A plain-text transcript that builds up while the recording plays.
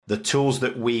the tools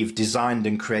that we've designed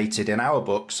and created in our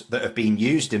books that have been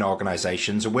used in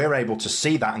organizations, and we're able to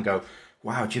see that and go,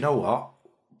 wow, do you know what?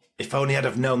 If only I'd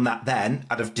have known that then,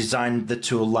 I'd have designed the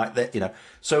tool like that,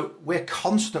 So we're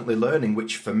constantly learning,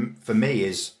 which for me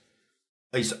is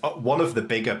one of the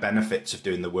bigger benefits of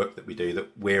doing the work that we do,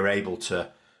 that we're able to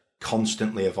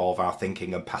constantly evolve our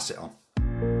thinking and pass it on.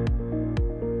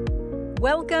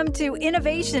 Welcome to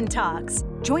Innovation Talks.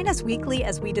 Join us weekly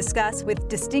as we discuss with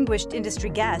distinguished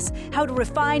industry guests how to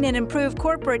refine and improve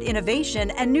corporate innovation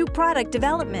and new product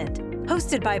development.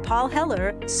 Hosted by Paul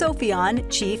Heller, Sophion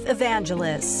Chief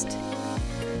Evangelist.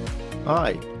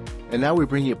 Hi, and now we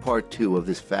bring you part 2 of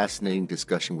this fascinating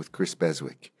discussion with Cris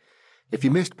Beswick. If you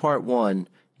missed part 1,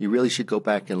 you really should go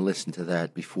back and listen to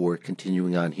that before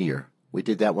continuing on here. We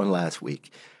did that one last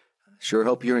week. Sure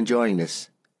hope you're enjoying this.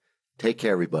 Take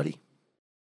care, everybody.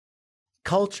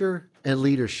 Culture and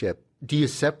leadership. Do you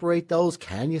separate those?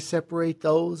 Can you separate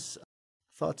those?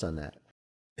 Thoughts on that?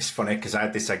 It's funny because I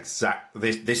had this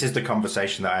is the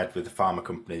conversation that I had with the pharma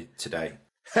company today.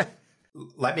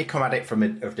 Let me come at it from a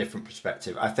different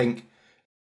perspective. I think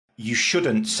you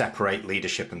shouldn't separate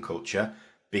leadership and culture,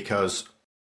 because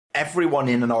everyone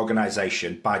in an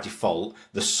organization, by default,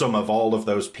 the sum of all of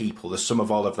those people, the sum of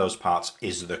all of those parts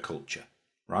is the culture,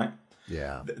 right?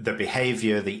 Yeah. The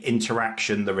behavior, the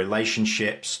interaction, the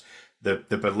relationships, the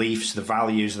beliefs, the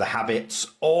values, the habits,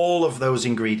 all of those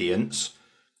ingredients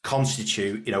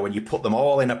constitute, when you put them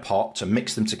all in a pot and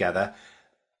mix them together,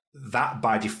 that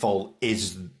by default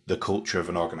is the culture of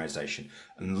an organization.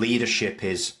 And leadership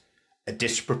is a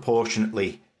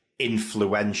disproportionately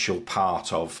influential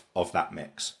part of that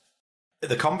mix.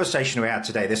 The conversation we had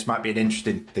today, this might be an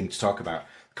interesting thing to talk about.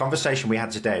 The conversation we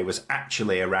had today was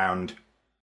actually around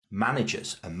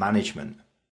managers and management,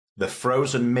 the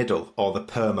frozen middle or the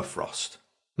permafrost.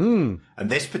 And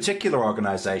this particular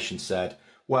organization said,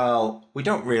 well, we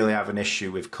don't really have an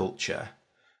issue with culture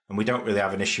and we don't really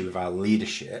have an issue with our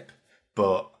leadership,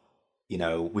 but,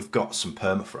 we've got some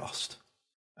permafrost.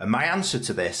 And my answer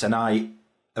to this, and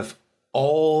of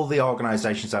all the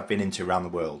organizations I've been into around the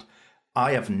world,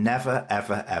 I have never,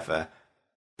 ever, ever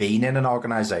been in an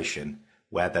organization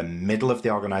where the middle of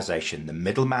the organization, the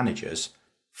middle managers,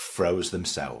 froze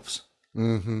themselves.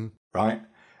 Mm-hmm. Right?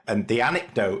 And the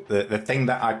anecdote, the thing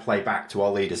that I play back to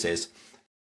all leaders is,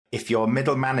 if your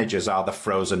middle managers are the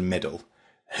frozen middle,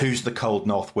 who's the cold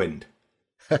north wind?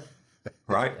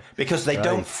 Right? Because they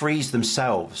don't freeze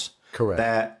themselves.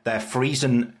 Correct. They're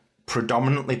freezing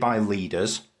predominantly by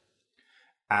leaders,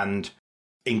 and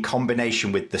in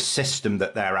combination with the system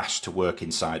that they're asked to work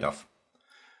inside of.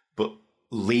 But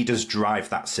leaders drive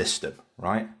that system,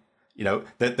 right?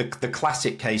 The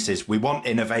classic case is we want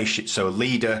innovation. So a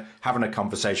leader having a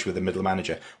conversation with a middle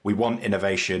manager, we want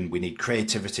innovation, we need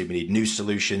creativity, we need new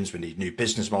solutions, we need new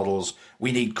business models,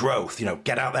 we need growth,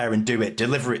 get out there and do it,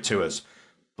 deliver it to us.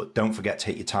 But don't forget to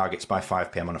hit your targets by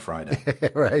 5 p.m. on a Friday.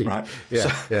 Right.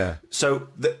 Yeah. So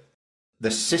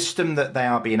the system that they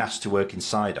are being asked to work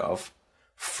inside of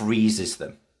freezes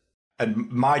them.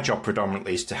 And my job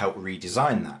predominantly is to help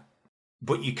redesign that.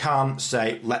 But you can't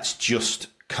say, let's just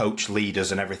coach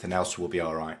leaders and everything else will be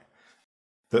all right.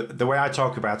 The way I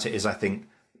talk about it is, I think,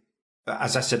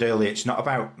 as I said earlier, it's not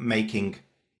about making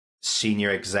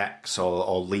senior execs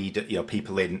or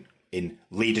people in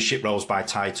leadership roles by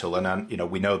title. And,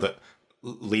 we know that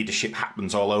leadership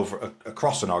happens all over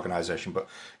across an organization, but,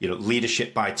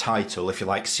 leadership by title, if you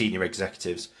like, senior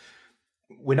executives,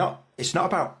 it's not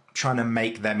about trying to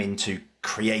make them into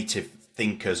creative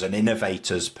thinkers and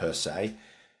innovators per se,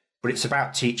 but it's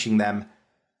about teaching them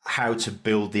how to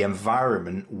build the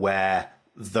environment where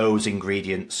those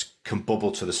ingredients can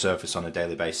bubble to the surface on a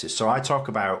daily basis. So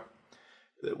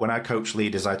when I coach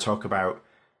leaders, I talk about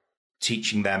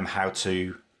teaching them how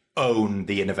to own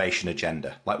the innovation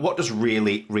agenda. Like, what does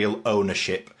real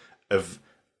ownership of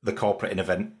the corporate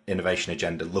innovation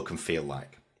agenda look and feel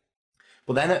like?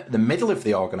 Well, then at the middle of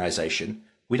the organization,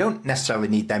 we don't necessarily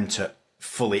need them to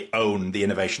fully own the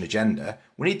innovation agenda.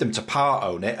 We need them to part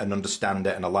own it and understand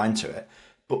it and align to it.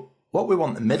 But what we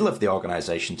want the middle of the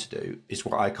organization to do is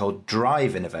what I call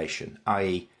drive innovation,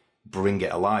 i.e. bring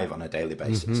it alive on a daily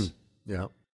basis. Mm-hmm. Yeah.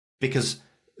 Because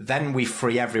then we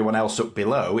free everyone else up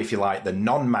below, if you like, the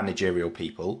non-managerial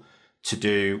people, to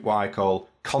do what I call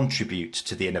contribute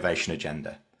to the innovation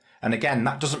agenda. And again,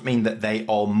 that doesn't mean that they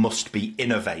all must be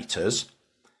innovators,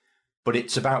 but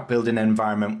it's about building an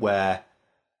environment where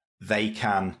they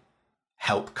can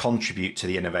help contribute to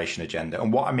the innovation agenda.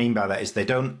 And what I mean by that is they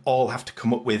don't all have to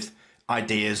come up with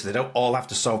ideas. They don't all have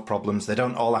to solve problems. They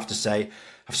don't all have to say,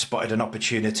 I've spotted an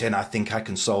opportunity and I think I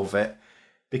can solve it.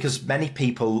 Because many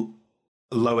people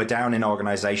lower down in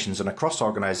organizations and across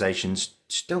organizations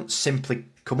just don't simply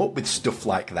come up with stuff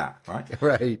like that, right?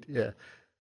 Right, yeah.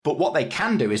 But what they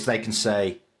can do is they can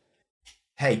say,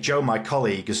 hey, Joe, my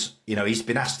colleague, he's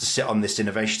been asked to sit on this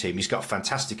innovation team. He's got a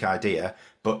fantastic idea,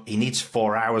 but he needs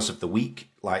 4 hours of the week,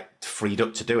 freed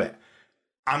up to do it.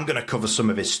 I'm going to cover some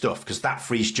of his stuff because that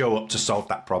frees Joe up to solve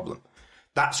that problem.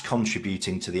 That's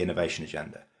contributing to the innovation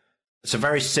agenda. It's a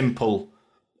very simple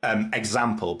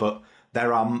example, but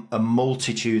there are a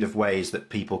multitude of ways that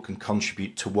people can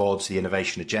contribute towards the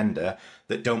innovation agenda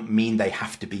that don't mean they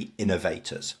have to be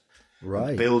innovators.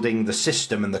 Right. Building the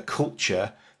system and the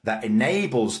culture that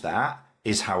enables that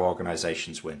is how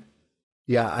organizations win.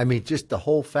 Yeah, I mean, just the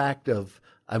whole fact of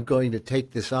I'm going to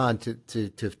take this on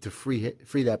to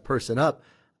free that person up.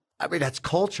 I mean, that's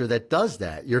culture that does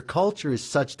that. Your culture is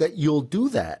such that you'll do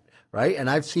that, right? And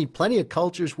I've seen plenty of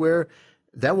cultures where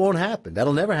that won't happen.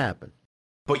 That'll never happen.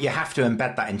 But you have to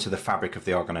embed that into the fabric of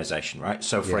the organization, right?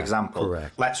 So, for example,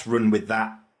 correct. Let's run with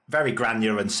that very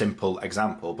granular and simple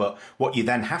example. But what you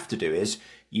then have to do is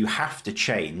you have to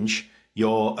change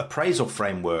your appraisal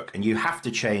framework, and you have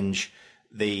to change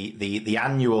the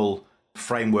annual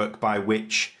framework by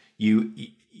which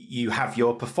you have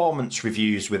your performance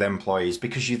reviews with employees,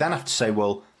 because you then have to say,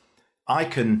 well, I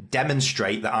can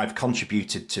demonstrate that I've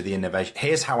contributed to the innovation.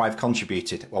 Here's how I've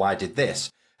contributed. Well, I did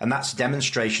this. And that's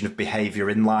demonstration of behavior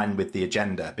in line with the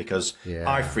agenda, because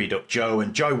I freed up Joe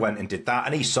and Joe went and did that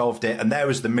and he solved it. And there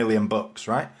was the $1 million,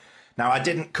 right? Now, I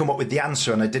didn't come up with the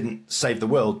answer and I didn't save the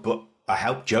world, but I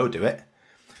helped Joe do it.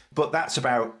 But that's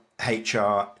about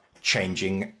HR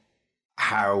changing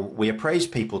how we appraise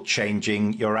people,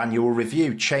 changing your annual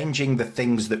review, changing the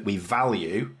things that we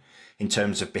value in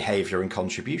terms of behavior and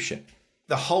contribution.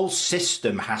 The whole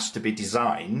system has to be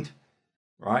designed,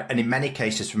 right? And in many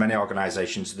cases, for many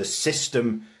organizations, the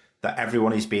system that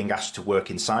everyone is being asked to work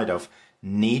inside of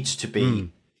needs to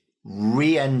be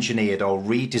re-engineered or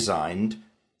redesigned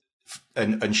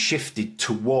and shifted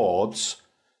towards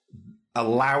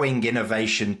allowing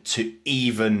innovation to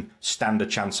even stand a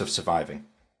chance of surviving.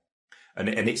 And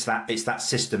it's that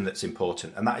system that's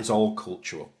important, and that is all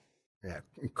cultural. Yeah,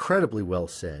 incredibly well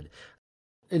said.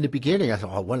 In the beginning, I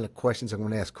thought, one of the questions I'm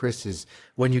going to ask Cris is,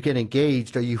 when you get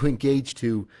engaged, are you engaged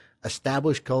to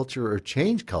establish culture or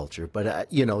change culture?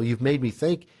 But, you've made me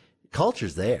think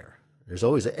culture's there. There's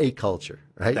always a culture,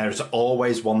 right? There's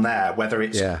always one there, whether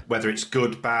it's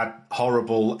good, bad,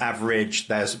 horrible, average.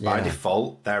 There's by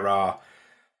default, there are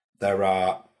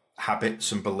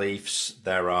habits and beliefs.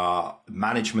 There are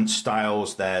management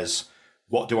styles. There's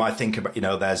what do I think about,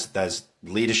 there's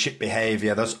leadership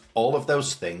behavior. There's all of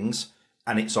those things,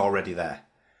 and it's already there.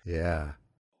 Yeah.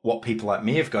 What people like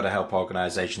me have got to help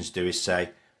organizations do is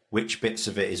say which bits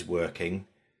of it is working,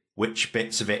 which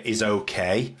bits of it is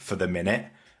okay for the minute,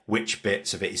 which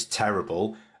bits of it is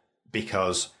terrible,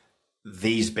 because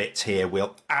these bits here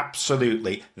will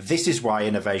absolutely, this is why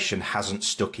innovation hasn't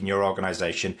stuck in your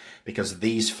organization, because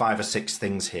these 5 or 6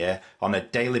 things here on a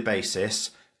daily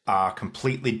basis are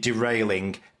completely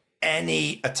derailing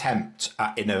any attempt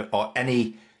at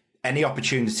any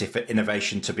opportunity for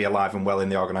innovation to be alive and well in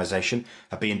the organization,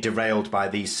 are being derailed by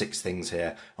these 6 things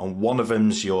here. And one of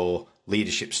them's your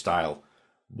leadership style.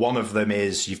 One of them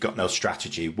is you've got no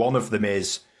strategy. One of them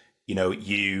is,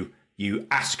 you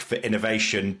ask for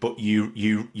innovation, but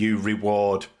you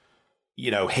reward,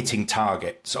 hitting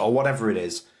targets or whatever it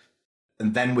is.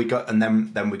 And then we got to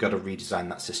redesign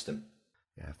that system.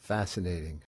 Yeah,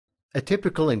 fascinating. A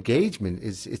typical engagement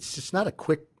it's just not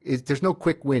there's no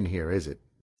quick win here, is it?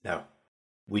 No,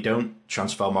 we don't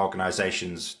transform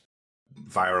organizations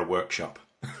via a workshop.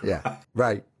 Yeah,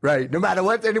 right. No matter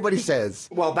what anybody says.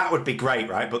 Well, that would be great,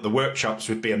 right? But the workshops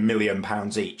would be £1 million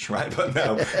each, right? But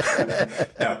no,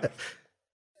 no.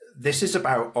 This is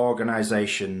about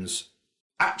organizations.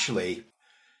 Actually,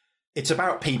 it's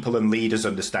about people and leaders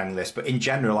understanding this, but in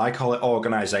general, I call it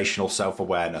organizational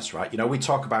self-awareness, right? We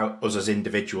talk about us as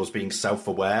individuals being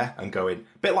self-aware and going,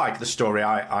 a bit like the story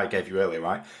I gave you earlier,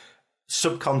 right?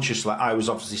 Subconsciously, I was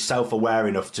obviously self-aware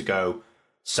enough to go,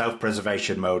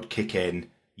 self-preservation mode, kick in.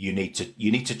 You need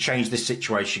to change this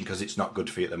situation because it's not good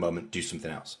for you at the moment. Do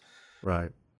something else.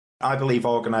 Right. I believe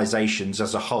organizations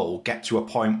as a whole get to a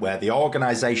point where the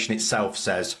organization itself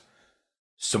says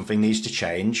something needs to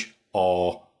change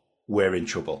or we're in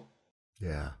trouble.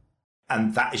 Yeah.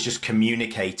 And that is just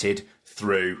communicated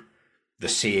through the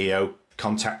CEO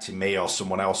contacting me or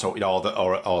someone else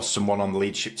or someone on the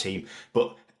leadership team.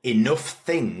 But enough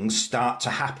things start to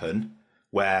happen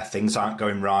where things aren't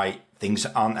going right, things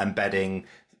aren't embedding,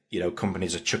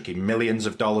 companies are chucking millions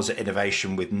of dollars at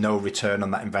innovation with no return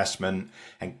on that investment,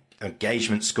 and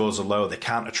engagement scores are low, they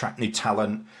can't attract new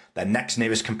talent, their next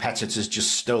nearest competitor's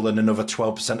just stolen another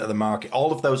 12% of the market.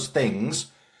 All of those things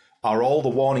are all the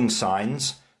warning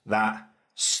signs that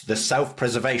the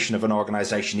self-preservation of an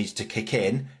organization needs to kick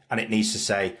in, and it needs to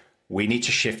say, we need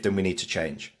to shift and we need to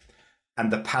change.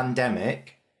 And the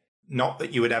pandemic, not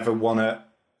that you would ever want to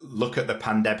look at the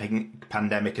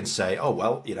pandemic and say, oh,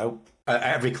 well,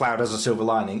 every cloud has a silver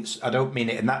lining. I don't mean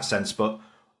it in that sense, but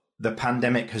the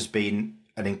pandemic has been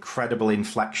an incredible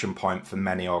inflection point for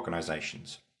many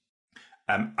organizations.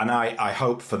 And I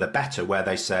hope for the better, where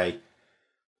they say,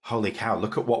 holy cow,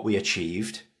 look at what we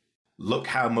achieved. Look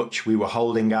how much we were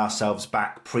holding ourselves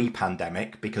back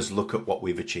pre-pandemic, because look at what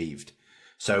we've achieved.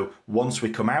 So once we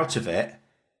come out of it,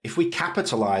 if we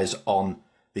capitalize on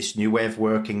this new way of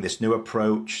working, this new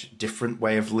approach, different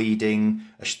way of leading,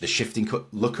 the shifting,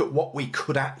 look at what we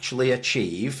could actually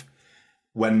achieve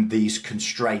when these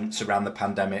constraints around the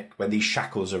pandemic, when these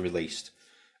shackles are released.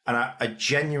 And I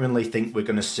genuinely think we're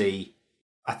going to see,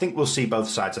 I think we'll see both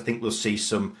sides. I think we'll see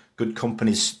some good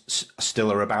companies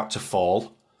still are about to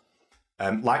fall.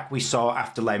 Like we saw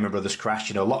after Lehman Brothers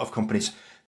crash, a lot of companies,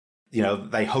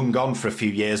 they hung on for a few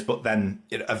years, but then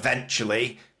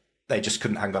eventually they just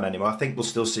couldn't hang on anymore. I think we'll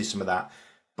still see some of that.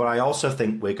 But I also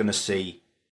think we're going to see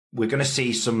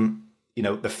some,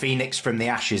 the phoenix from the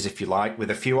ashes, if you like,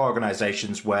 with a few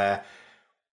organizations where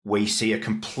we see a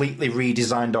completely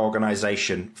redesigned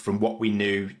organization from what we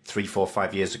knew 3, 4,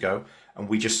 5 years ago. And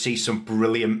we just see some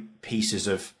brilliant pieces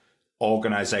of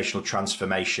organizational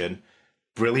transformation,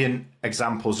 brilliant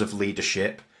examples of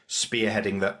leadership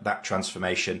spearheading that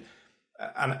transformation.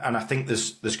 And I think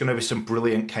there's going to be some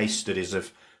brilliant case studies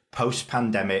of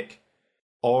post-pandemic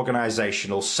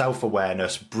organizational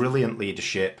self-awareness, brilliant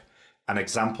leadership, and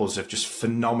examples of just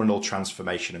phenomenal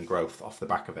transformation and growth off the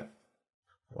back of it.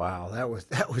 Wow,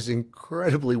 that was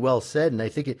incredibly well said, and I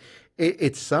think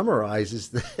it summarizes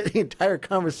the entire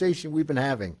conversation we've been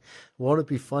having. Won't it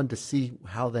be fun to see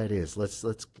how that is? Let's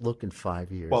look in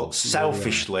 5 years. Well,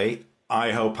 selfishly,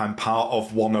 I hope I'm part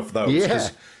of one of those. Yeah,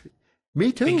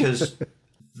 me too. Because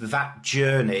that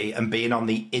journey and being on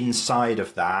the inside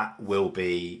of that will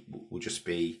be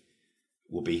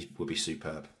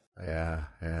superb. Yeah,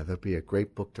 there'll be a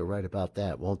great book to write about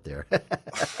that, won't there?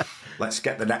 Let's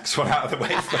get the next one out of the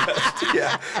way first.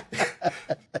 Yeah.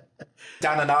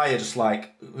 Dan and I are just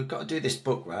like, we've got to do this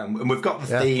book, right? And we've got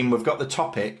the theme, we've got the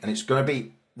topic, and it's going to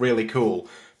be really cool.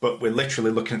 But we're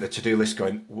literally looking at the to-do list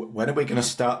going, when are we going to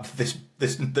start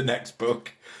the next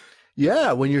book?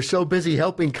 Yeah, when you're so busy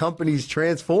helping companies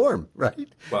transform, right?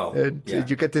 Well, and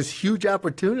you get this huge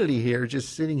opportunity here,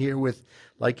 just sitting here with,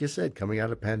 like you said, coming out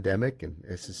of a pandemic, and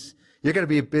you're going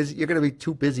to be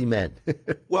two busy men.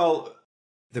 Well,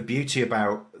 the beauty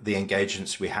about the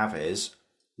engagements we have is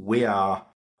we are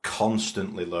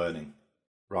constantly learning,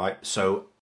 right? So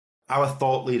our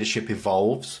thought leadership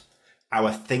evolves, our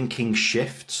thinking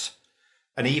shifts,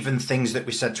 and even things that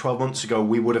we said 12 months ago,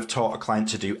 we would have taught a client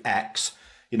to do X.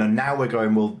 Now we're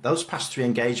going, well, those past 3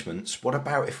 engagements, what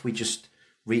about if we just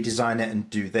redesign it and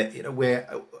do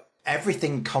that?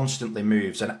 Everything constantly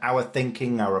moves, and our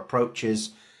thinking, our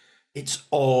approaches, it's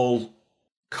all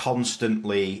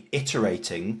constantly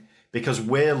iterating, because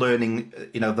we're learning,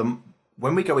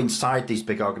 when we go inside these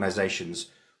big organizations,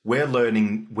 we're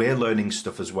learning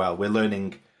stuff as well. We're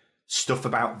learning stuff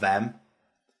about them,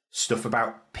 stuff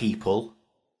about people.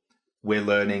 We're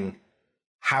learning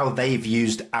how they've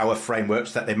used our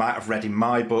frameworks that they might have read in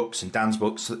my books and Dan's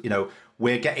books.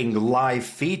 We're getting live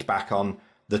feedback on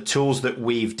the tools that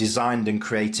we've designed and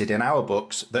created in our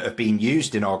books that have been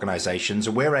used in organizations.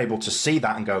 And we're able to see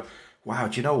that and go, wow,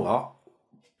 do you know what?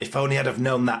 If only I'd have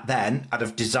known that then, I'd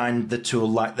have designed the tool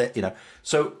like that,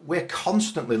 So we're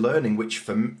constantly learning, which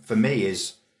for me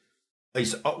is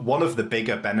one of the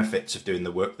bigger benefits of doing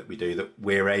the work that we do, that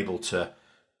we're able to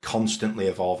constantly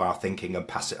evolve our thinking and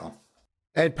pass it on.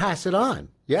 And pass it on.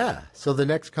 Yeah. So the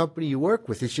next company you work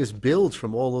with, it just builds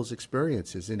from all those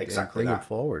experiences and bring it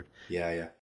forward. Yeah.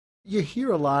 You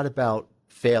hear a lot about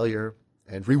failure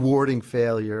and rewarding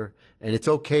failure, and it's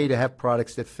okay to have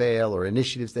products that fail or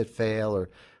initiatives that fail, or,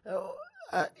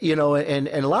 and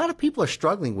a lot of people are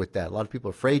struggling with that. A lot of people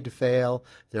are afraid to fail.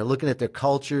 They're looking at their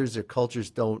cultures. Their cultures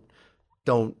don't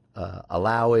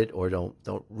allow it or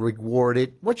don't reward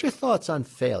it. What's your thoughts on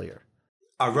failure?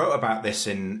 I wrote about this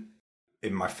in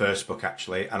my first book,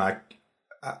 actually, and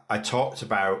I talked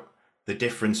about the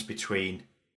difference between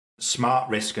smart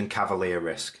risk and cavalier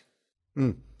risk.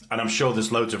 And I'm sure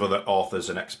there's loads of other authors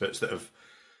and experts that have,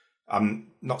 I'm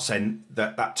not saying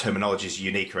that terminology is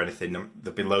unique or anything.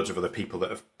 There've been loads of other people that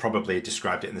have probably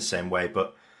described it in the same way.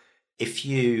 But if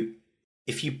you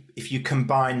if you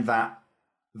combine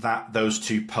those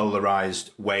two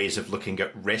polarized ways of looking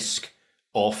at risk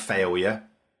or failure,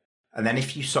 and then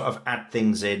if you sort of add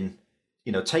things in,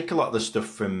 take a lot of the stuff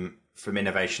from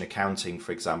innovation accounting,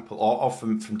 for example, or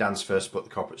from Dan's first book, The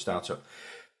Corporate Startup,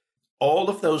 all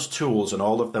of those tools and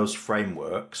all of those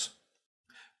frameworks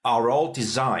are all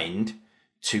designed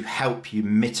to help you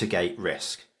mitigate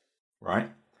risk,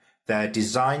 right? They're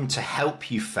designed to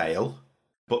help you fail,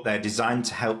 but they're designed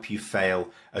to help you fail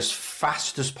as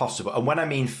fast as possible. And when I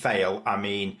mean fail, I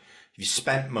mean you've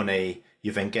spent money,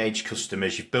 you've engaged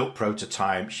customers, you've built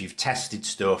prototypes, you've tested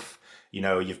stuff,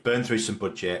 you've burned through some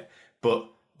budget, but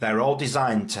they're all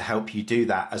designed to help you do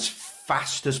that as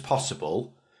fast as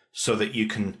possible so that you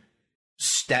can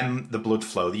stem the blood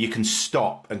flow, that you can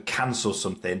stop and cancel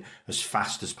something as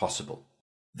fast as possible.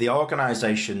 The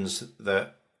organizations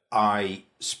that I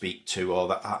speak to, or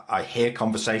that I hear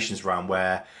conversations around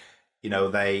where,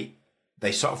 they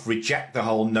sort of reject the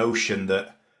whole notion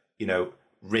that,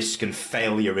 risk and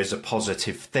failure is a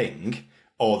positive thing,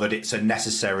 or that it's a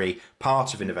necessary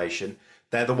part of innovation,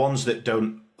 they're the ones that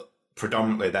don't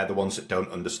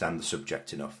understand the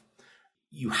subject enough.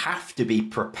 You have to be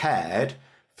prepared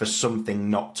for something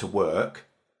not to work.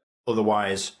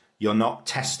 Otherwise, you're not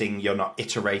testing, you're not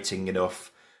iterating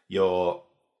enough, you're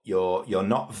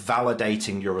not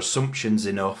validating your assumptions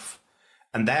enough.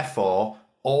 And therefore,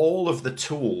 all of the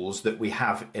tools that we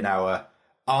have in our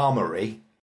armory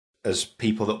as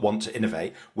people that want to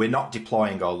innovate, we're not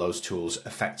deploying all those tools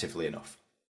effectively enough.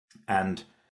 And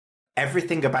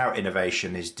everything about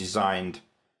innovation is designed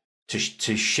to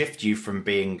shift you from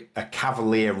being a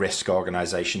cavalier risk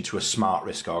organization to a smart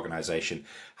risk organization.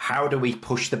 How do we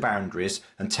push the boundaries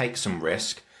and take some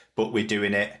risk, but we're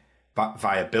doing it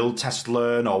via build, test,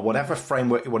 learn, or whatever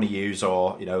framework you want to use?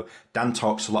 Or, Dan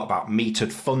talks a lot about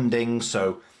metered funding.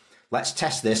 So let's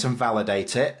test this and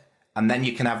validate it. And then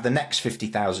you can have the next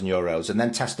 50,000 euros and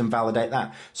then test and validate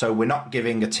that. So we're not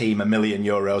giving a team €1 million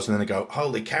and then they go,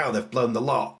 holy cow, they've blown the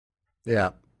lot.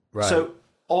 Yeah, right. So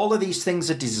all of these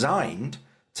things are designed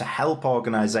to help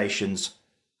organizations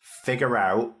figure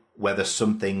out whether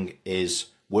something is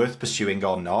worth pursuing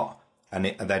or not.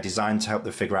 And they're designed to help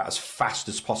them figure out as fast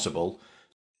as possible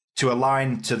to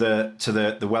align to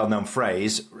the well-known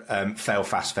phrase, fail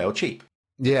fast, fail cheap.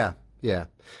 Yeah, yeah.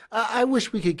 I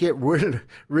wish we could get rid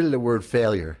of the word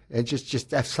failure and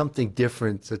just have something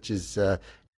different, such as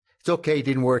it's okay, it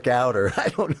didn't work out, or I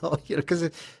don't know, because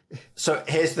So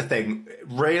here's the thing,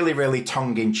 really, really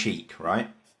tongue-in-cheek, right?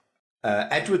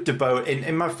 Edward de Bono,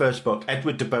 in my first book,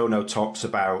 Edward de Bono talks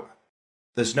about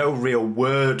there's no real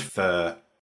word for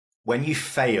when you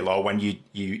fail or when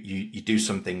you do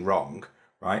something wrong,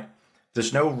 right?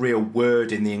 There's no real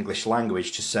word in the English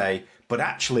language to say, but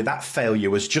actually that failure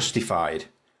was justified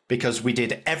because we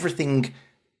did everything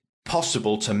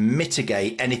possible to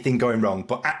mitigate anything going wrong,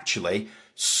 but actually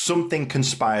something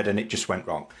conspired and it just went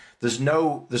wrong. There's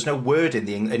no word in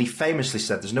and he famously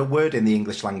said there's no word in the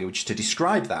English language to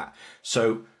describe that.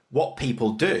 So what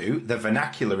people do, the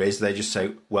vernacular is they just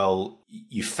say, well,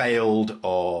 you failed,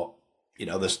 or,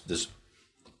 there's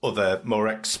other more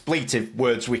expletive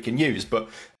words we can use. But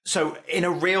so in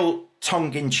a real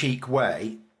tongue-in-cheek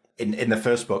way, in the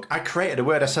first book, I created a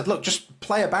word. I said, look, just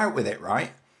play about with it,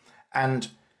 right? And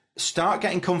start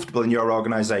getting comfortable in your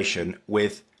organization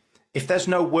with, if there's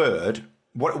no word,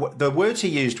 what the words he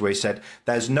used where he said,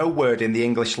 there's no word in the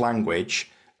English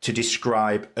language to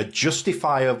describe a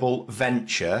justifiable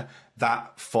venture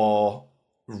that for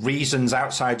reasons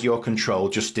outside your control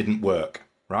just didn't work,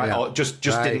 right? Yeah. Or just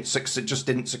right.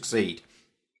 didn't succeed.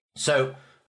 So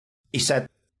he said,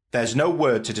 there's no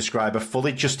word to describe a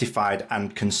fully justified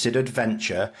and considered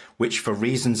venture which for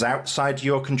reasons outside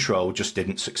your control just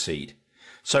didn't succeed.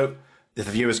 So the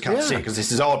viewers can't see it because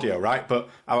this is audio, right? But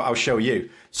I'll show you.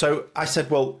 So I said,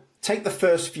 well, take the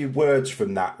first few words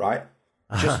from that, right?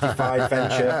 Justified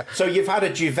venture. So you've had a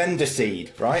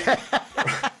juvendeseed, right?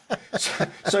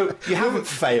 so you haven't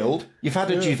failed. You've had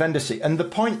a juvendeseed. And the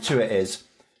point to it is,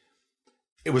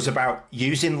 it was about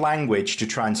using language to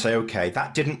try and say, okay,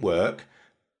 that didn't work.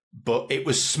 But it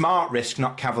was smart risk,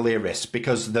 not cavalier risk,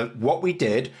 because what we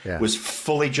did was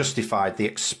fully justified. The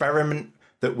experiment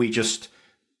that we just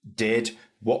did,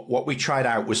 what we tried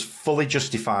out was fully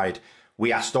justified.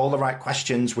 We asked all the right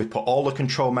questions. We put all the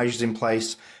control measures in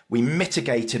place. We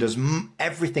mitigated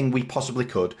everything we possibly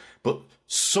could. But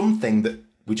something that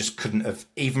we just couldn't have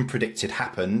even predicted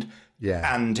happened,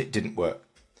 and it didn't work.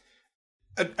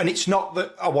 And it's not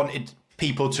that I wanted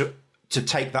people to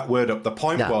take that word up. The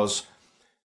point was,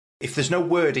 if there's no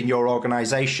word in your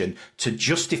organization to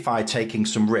justify taking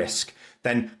some risk,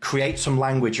 then create some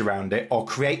language around it, or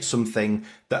create something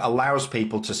that allows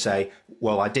people to say,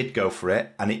 well, I did go for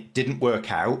it and it didn't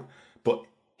work out, but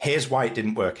here's why it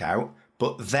didn't work out.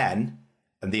 But then,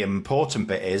 and the important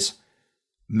bit is,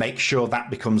 make sure that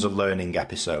becomes a learning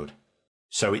episode.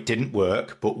 So it didn't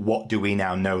work, but what do we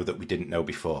now know that we didn't know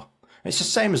before? It's the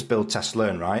same as build, test,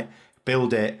 learn, right?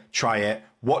 Build it, try it.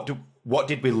 What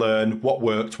did we learn? What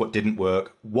worked? What didn't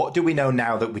work? What do we know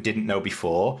now that we didn't know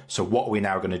before? So what are we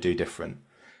now going to do different?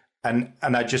 And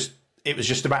it was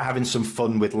just about having some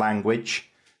fun with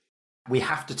language. We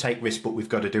have to take risks, but we've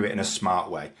got to do it in a smart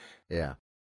way. Yeah.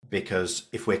 Because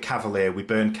if we're cavalier, we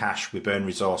burn cash, we burn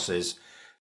resources.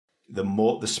 The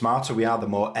smarter we are, the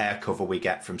more air cover we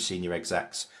get from senior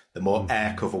execs, the more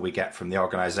air cover we get from the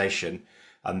organization,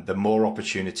 and the more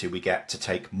opportunity we get to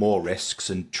take more risks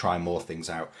and try more things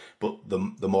out. But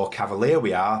the more cavalier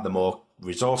we are, the more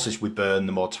resources we burn,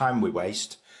 the more time we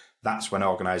waste. That's when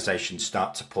organizations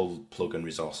start to pull plug and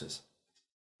resources.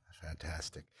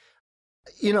 Fantastic.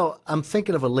 You know, I'm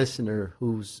thinking of a listener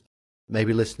who's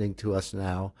maybe listening to us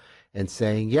now and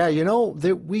saying, yeah, you know,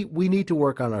 we need to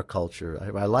work on our culture.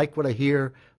 I like what I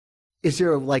hear. Is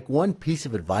there like one piece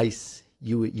of advice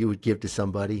you would give to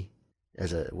somebody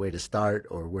as a way to start,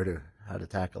 or how to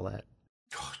tackle that?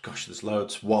 Oh, gosh, there's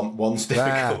loads. One's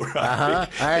difficult, right?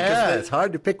 It's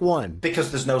hard to pick one. Because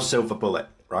there's no silver bullet,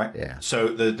 right? Yeah.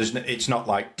 So it's not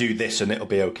like do this and it'll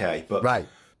be okay. But right.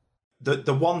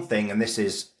 The one thing, and this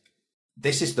is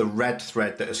the red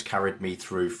thread that has carried me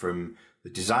through from the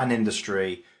design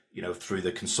industry, you know, through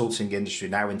the consulting industry,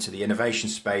 now into the innovation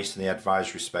space and the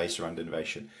advisory space around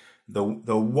innovation. The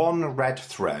one red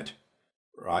thread,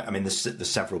 right? I mean, there's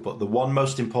several, but the one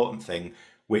most important thing,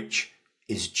 which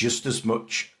is just as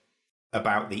much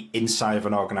about the inside of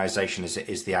an organization as it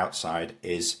is the outside,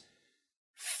 is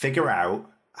figure out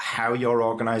how your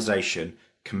organization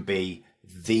can be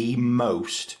the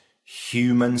most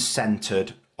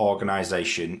human-centered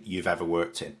organization you've ever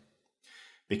worked in.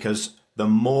 Because the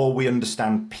more we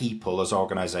understand people as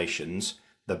organizations,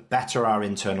 the better our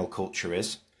internal culture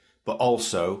is, but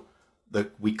also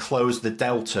that we close the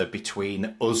delta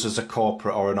between us as a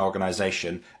corporate or an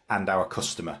organization and our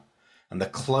customer. And the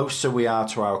closer we are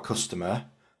to our customer,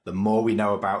 the more we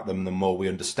know about them, the more we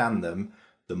understand them,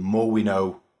 the more we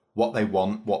know what they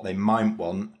want, what they might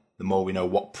want, the more we know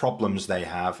what problems they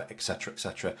have,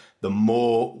 etc., the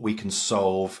more we can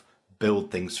solve, build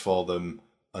things for them,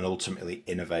 and ultimately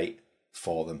innovate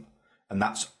for them. And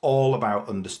that's all about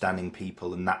understanding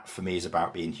people. And that for me is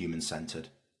about being human-centered.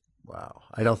 Wow.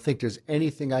 I don't think there's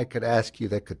anything I could ask you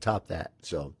that could top that.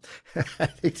 So I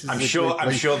think I'm sure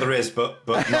there is, but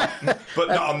not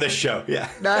on this show. Yeah.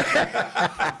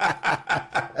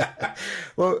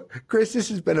 Well, Cris, this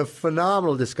has been a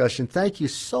phenomenal discussion. Thank you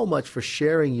so much for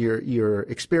sharing your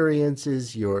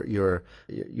experiences, your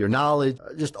knowledge,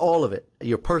 just all of it,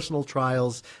 your personal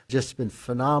trials. Just been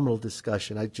phenomenal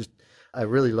discussion. I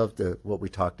really loved what we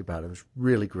talked about. It was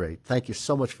really great. Thank you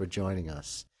so much for joining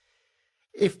us.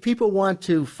 If people want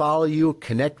to follow you,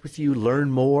 connect with you,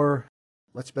 learn more,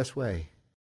 what's the best way?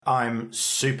 I'm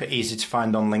super easy to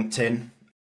find on LinkedIn.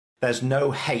 There's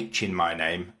no H in my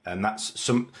name, and that's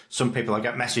some people. I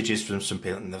get messages from some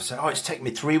people, and they'll say, "Oh, it's taken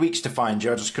me 3 weeks to find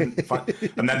you. I just couldn't find."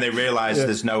 And then they realise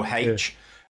there's no H,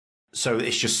 so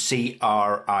it's just Cris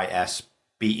Beswick.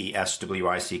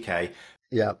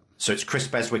 Yeah. So it's Cris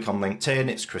Beswick on LinkedIn.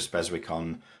 It's Cris Beswick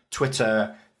on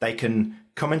Twitter. They can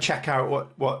come and check out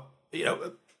what. You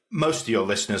know, most of your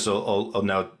listeners will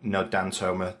know Dan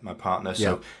Toma, my partner.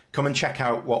 So come and check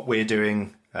out what we're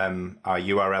doing. Our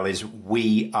URL is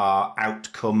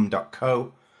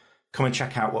weareoutcome.co. Come and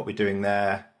check out what we're doing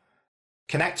there.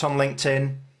 Connect on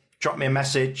LinkedIn. Drop me a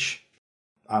message.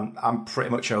 I'm pretty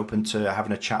much open to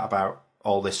having a chat about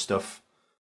all this stuff.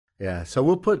 Yeah, so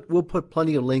we'll put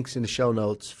plenty of links in the show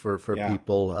notes for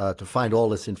people to find all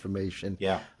this information.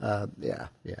 Yeah.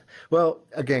 Well,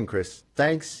 again, Cris,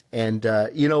 thanks. And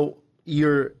you know,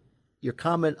 your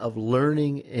comment of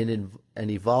learning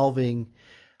and evolving,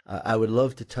 I would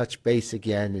love to touch base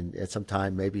again and at some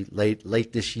time, maybe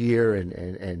late this year,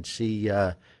 and see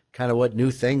kind of what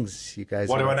new things you guys.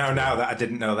 What do I know now that I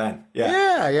didn't know then?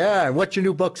 Yeah. And what your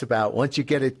new book's about once you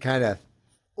get it kind of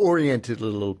oriented a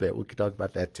little bit. We could talk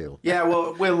about that too. Yeah,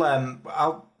 well,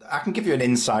 I can give you an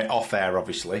insight off air,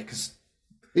 obviously, because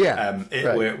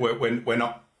we're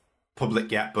not public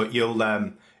yet. But you'll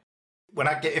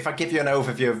if I give you an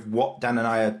overview of what Dan and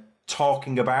I are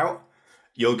talking about,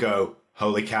 you'll go,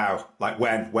 holy cow, like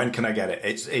when can I get it?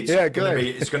 It's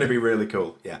going to be really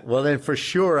cool. Yeah. Well, then for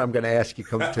sure, I'm going to ask you to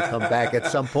come back at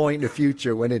some point in the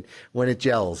future when it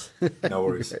gels. No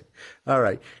worries. All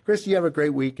right. Cris, you have a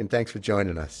great week, and thanks for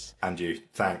joining us. And you.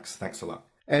 Thanks a lot.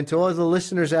 And to all the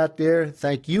listeners out there,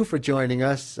 thank you for joining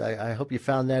us. I hope you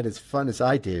found that as fun as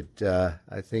I did.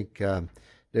 I think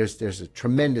there's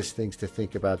tremendous things to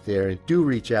think about there. And do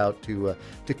reach out to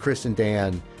Cris and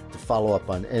Dan to follow up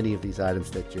on any of these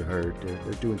items that you heard.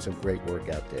 They're doing some great work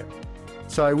out there.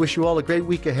 So I wish you all a great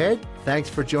week ahead. Thanks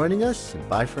for joining us, and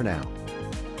bye for now.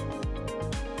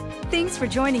 Thanks for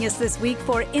joining us this week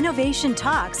for Innovation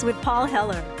Talks with Paul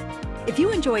Heller. If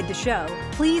you enjoyed the show,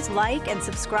 please like and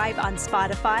subscribe on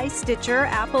Spotify, Stitcher,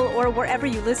 Apple, or wherever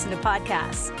you listen to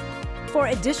podcasts. For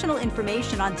additional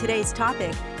information on today's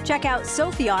topic, check out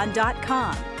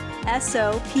sopheon.com,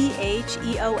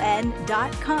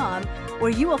 SOPHEON.com, where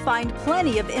you will find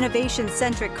plenty of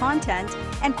innovation-centric content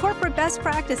and corporate best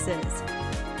practices.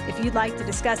 If you'd like to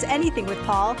discuss anything with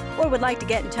Paul or would like to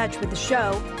get in touch with the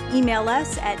show, email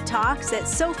us at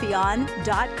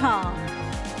talks@sopheon.com.